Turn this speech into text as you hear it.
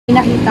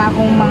Nakita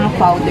kong mga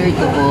powder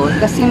doon.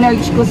 Kasi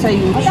search ko sa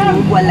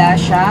YouTube, wala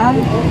siyang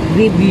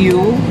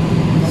review.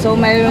 So,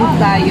 mayroon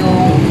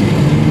tayong...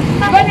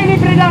 Ba,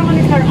 nilibre lang ako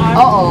ni Sir R?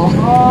 Oo.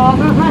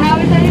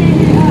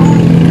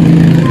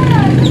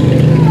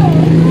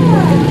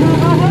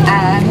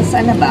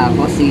 Nasaan na ba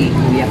ako si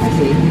Kuya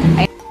kasi?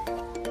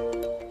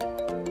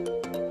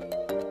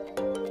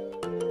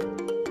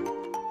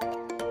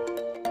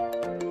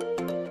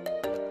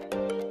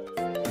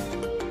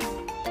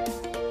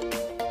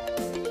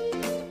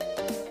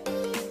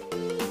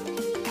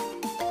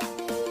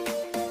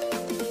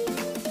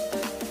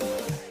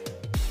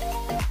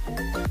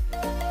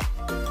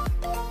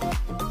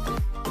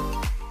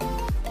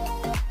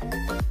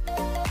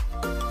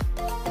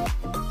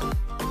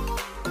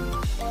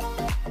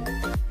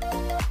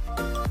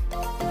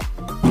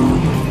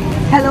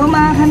 Hello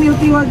mga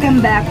kamilty!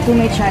 Welcome back to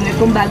my channel.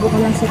 Kung bago ka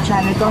lang sa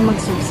channel ko,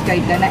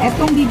 mag-subscribe ka na.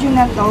 Etong video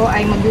na to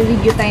ay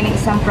mag-review tayo ng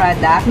isang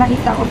product.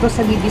 Nakita ko to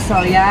sa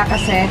Divisoria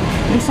kasi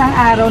isang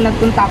araw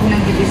nagpunta ako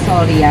ng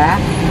Divisoria.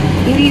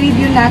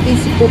 I-review natin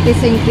si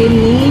Cookies and Cream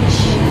ni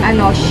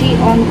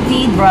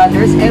Shiongti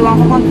Brothers.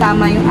 Ewan ko kung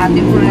tama yung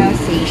ating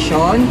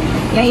pronunciation.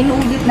 Yan,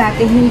 inuulit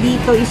natin, hindi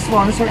ito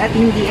sponsor at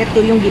hindi ito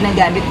yung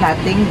ginagamit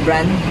nating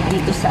brand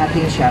dito sa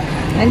ating shop.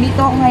 Nandito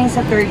ako ngayon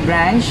sa third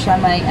branch sa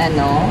may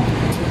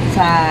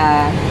sa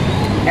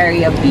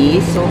area B,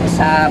 so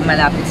sa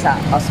malapit sa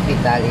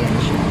hospital yan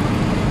siya.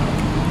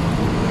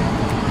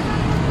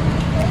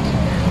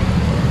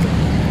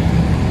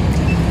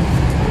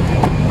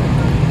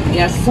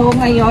 Yes, so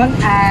ngayon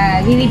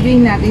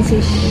ni-reviewin natin si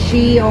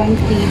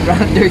Shiongti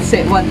Brothers.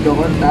 Ewan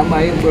doon,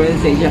 tama yung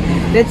pronunciation.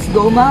 Let's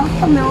go mga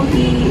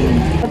kamilty!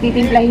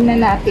 Titimplahin na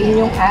natin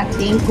yung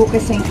ating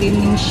cookies and cream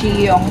ng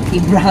Shiongti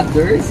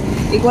Brothers.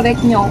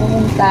 I-correct nyo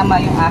kung tama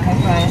yung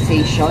aking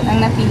pronunciation. Ang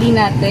napili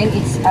natin,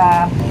 it's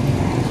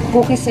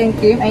cookies and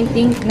cream. I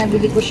think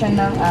nabili ko siya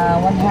ng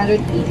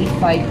 185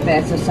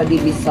 pesos sa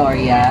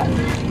Divisoria.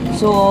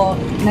 So,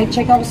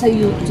 nag-check ako sa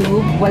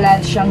YouTube.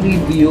 Wala siyang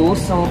review.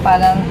 So,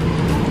 parang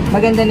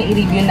maganda na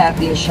i-review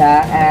natin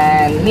siya.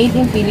 And made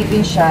in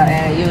Philippines siya.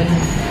 Yun,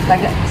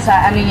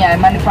 sa niya,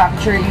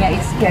 manufacturer niya,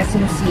 it's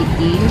Quezon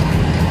City.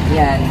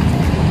 Yan.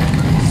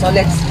 So,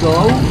 let's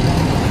go.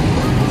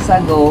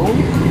 Sa go.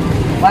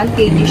 1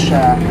 kg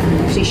siya.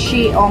 Si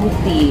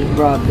Shiongti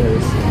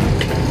Brothers.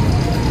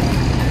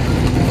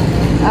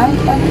 Ang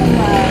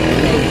panaman.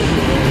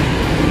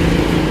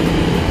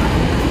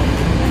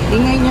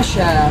 Tingnan nyo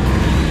siya.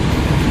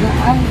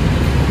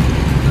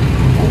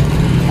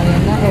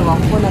 Ayan na, ewan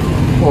ko na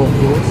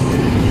focus.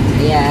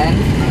 Ayan.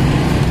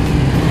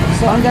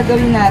 So, ang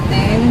gagawin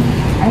natin,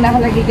 ang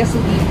nakalagay kasi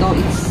dito,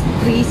 it's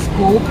 3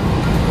 scoop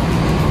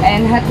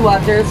and hot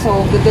water.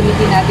 So,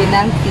 gagamitin natin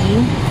ng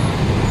tea.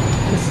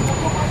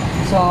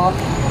 So,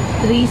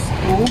 3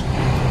 scoop.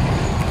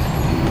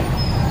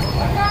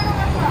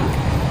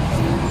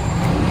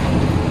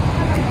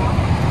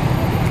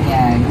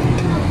 Yan.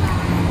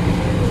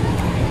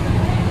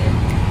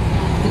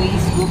 3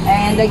 scoop.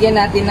 And lagyan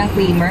natin ng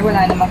creamer.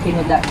 Wala namang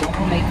kinuda doon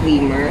kung may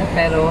creamer.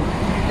 Pero,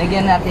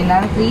 lagyan natin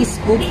ng 3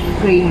 scoop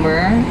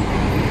creamer.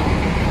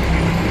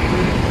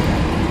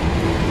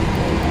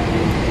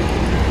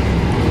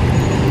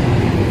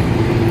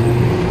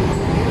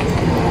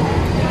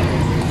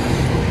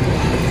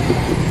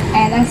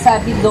 And ang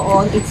sabi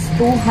doon, it's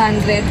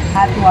 200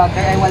 hot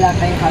water. Ay, wala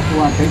tayong hot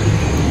water.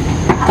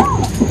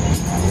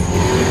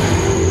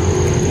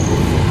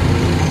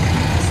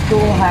 It's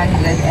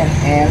 200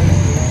 ml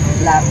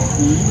black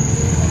tea.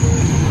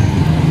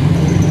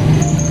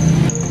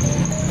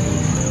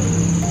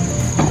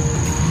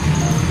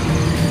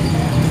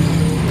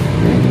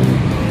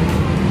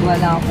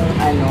 Wala akong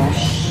ano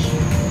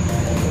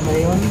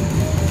yun?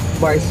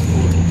 Bar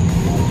spoon.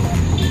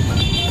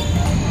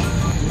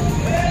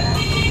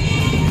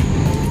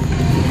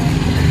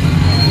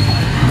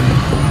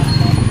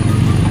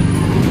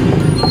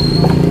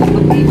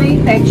 Iba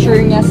yung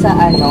texture niya sa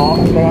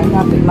kaya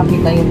natin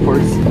makita yung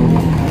pores ko.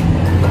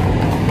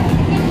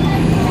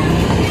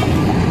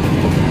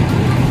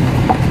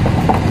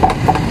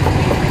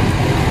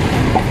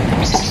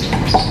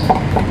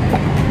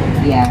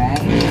 Yan.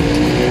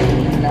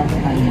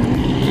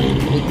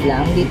 Wait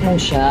lang, dito mo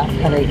siya.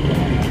 Aray ko.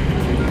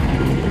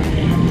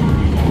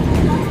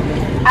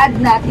 Add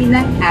natin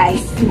ng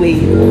ice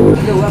wave.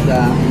 Luwag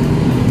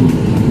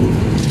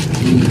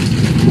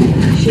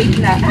shake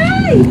na.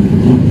 Ay!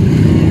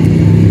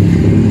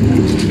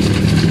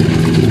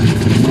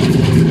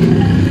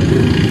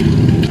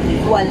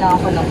 Wala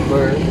ako ng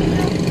burn.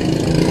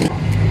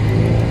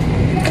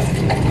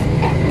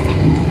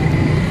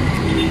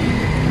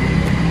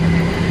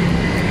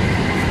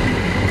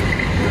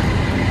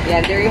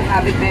 Yan, there you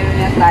have it. Meron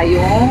na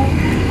tayong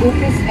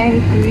cookies and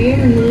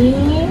cream ni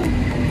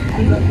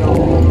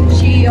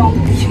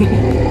Shiongti.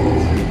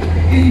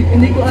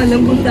 Hindi ko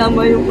alam kung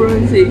tama yung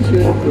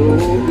pronunciation ko.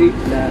 Wait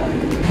lang.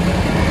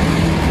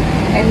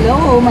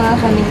 Hello mga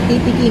kamilty.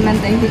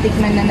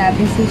 Titikman na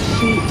natin si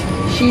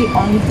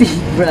Shiongti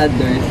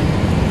Brothers.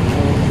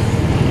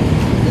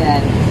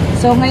 Yan.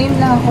 So, ngayon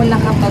lang ako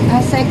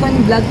second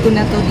vlog ko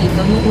na to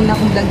dito. Nung una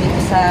kong vlog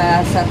dito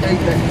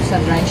sa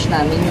branch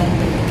namin, yung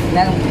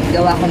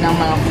gawa ko ng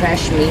mga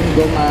fresh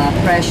mango, mga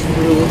fresh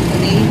fruit.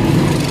 Today,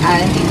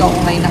 dito ako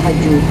ngayon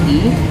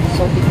naka-duty.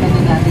 So, tignan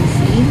na natin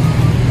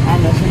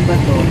saan ba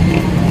to?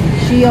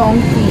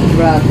 Shiongti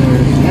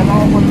Brothers.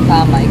 Ewan ko kung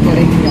tama,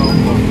 i-correct nyo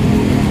ako.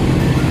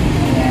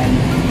 Ayan.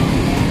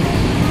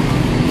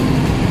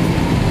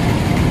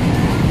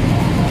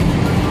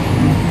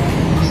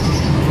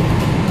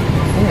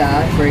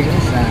 Ayan,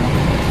 furnace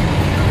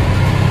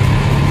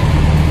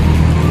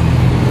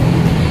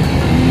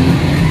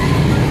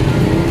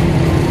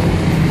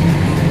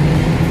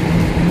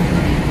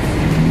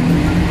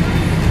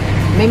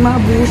May mga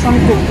busang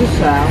focus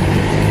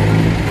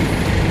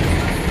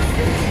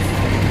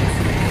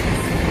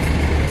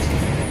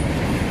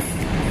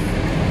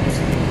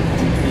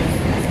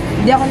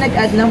Hindi ako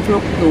nag-add ng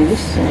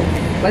fructose.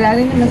 Wala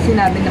rin naman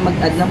sinabi na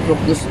mag-add ng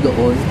fructose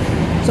doon.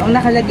 So, ang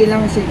nakalagay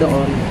lang kasi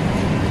doon,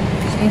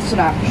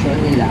 instruction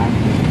nila.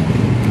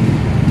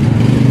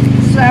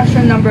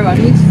 Instruction number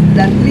 1, mix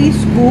the 3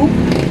 scoop,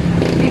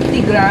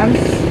 50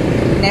 grams,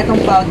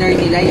 netong powder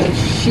nila, yung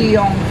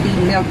Shiongti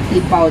milk tea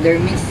powder,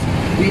 mixed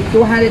with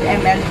 200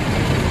 ml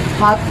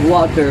hot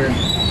water.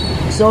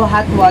 So,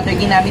 hot water,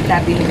 ginamit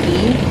natin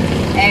tea.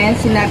 And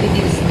sinabi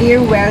din,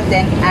 stir well,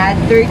 then add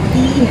 300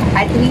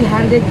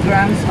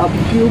 grams of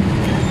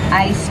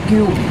ice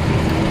cube.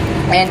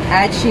 And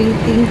add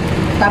Shiongti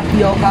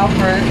tapioca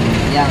for,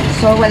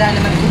 So,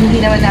 hindi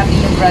naman natin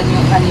yung brand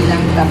yung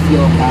kanilang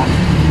tapioca.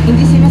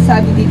 Hindi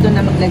sinasabi dito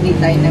na maglagay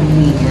tayo ng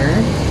creamer.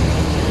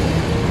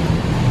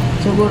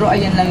 Siguro,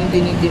 ayan lang yung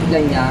tinitimpla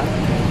niya.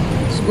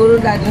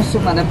 Siguro lalong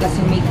sumarap kasi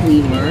may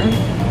creamer.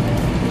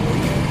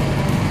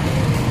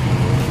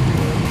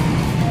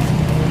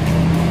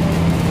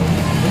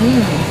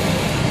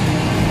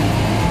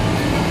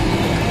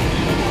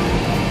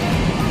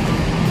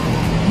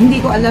 Hindi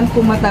ko alam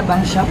kung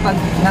matabang siya pag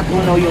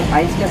natunaw yung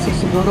ice kasi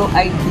siguro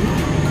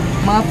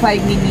mga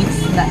 5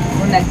 minutes na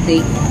kung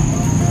nag-take,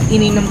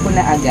 ininom ko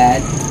na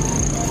agad.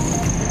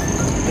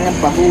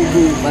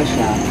 Pahugo pa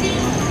siya.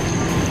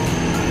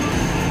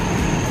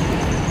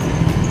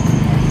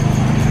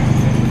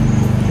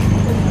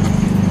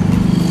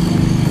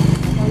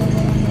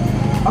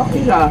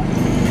 Okay lang.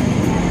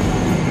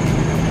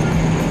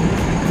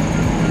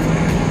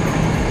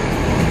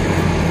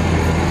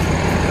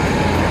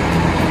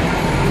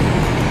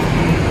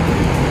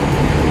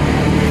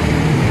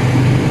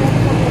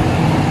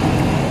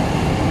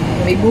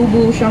 May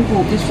bubuo siyang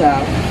cookies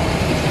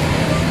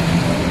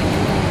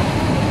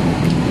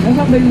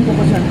Nasaan ba yung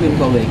kukusan ko yung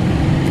gawin?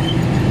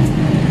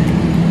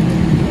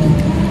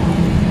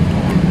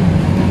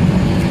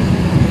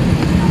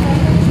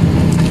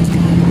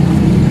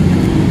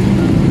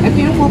 Ito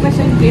yung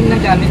cookies and cream na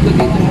gamit ko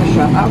dito na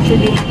siya.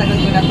 Actually,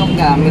 matagal ko na itong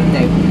gamit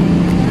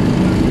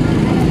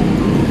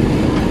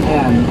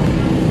Ayan.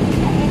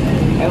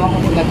 Ewan ko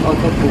kung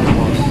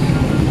nag-auto-focus.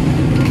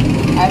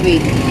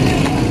 Wait.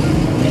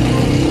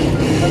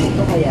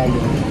 Ito kaya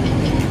yun?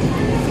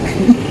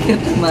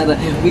 Mara,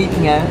 wait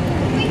nga.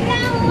 Wait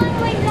lang.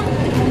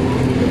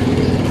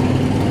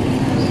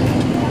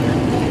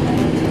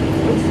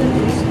 What's the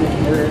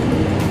scooter?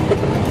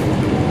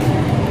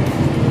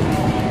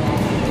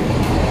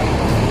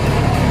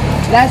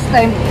 Last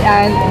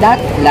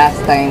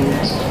time,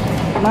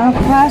 mga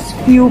past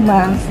few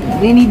months,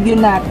 re-review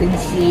natin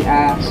si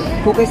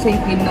cookies and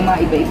cream ng mga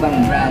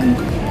iba-ibang brand.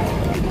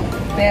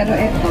 Pero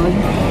ito,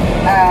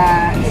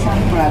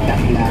 isang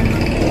product lang.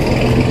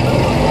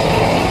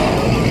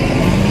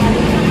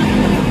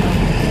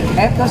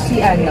 Ito si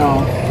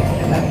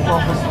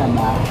nag-focus na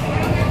ba?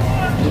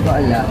 Hindi ko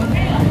alam.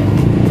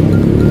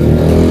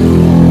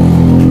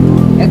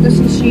 Ito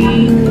si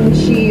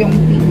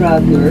Shiongti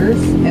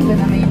Brothers. Ito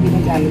naman yung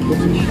ginagamit ko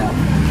sa shop.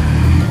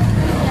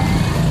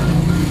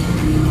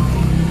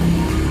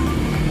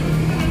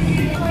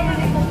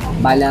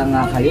 Bala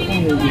nga kayo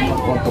kung hindi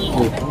mag-focus.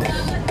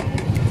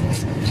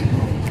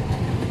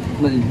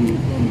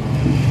 Maldiven.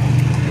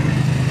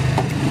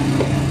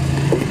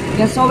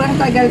 Kaya sobrang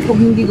tagal kung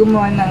hindi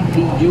gumawa ng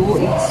video.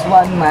 It's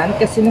 1 month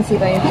kasi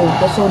nasira yung phone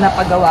ko. So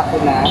napagawa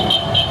ko na.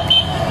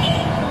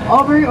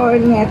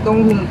 Overall nga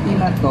itong milk tea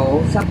na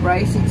to, sa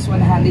price it's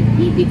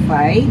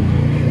 185.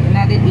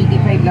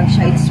 185 lang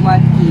siya. It's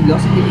 1 kilo.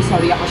 Sa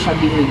Divisoria ko siya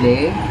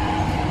binili.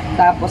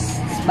 Tapos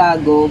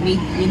bago, made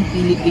in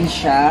Philippines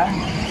siya.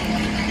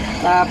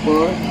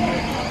 Tapos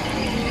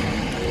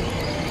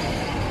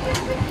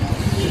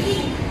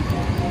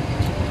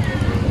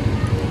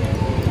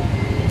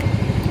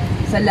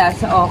sa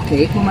lasa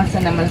okay, kumasa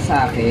naman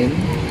sa akin.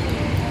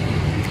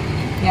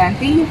 Yan,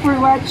 thank you for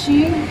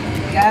watching.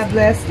 God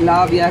bless,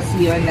 love ya,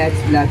 see you on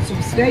next vlog.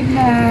 Subscribe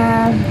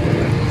na!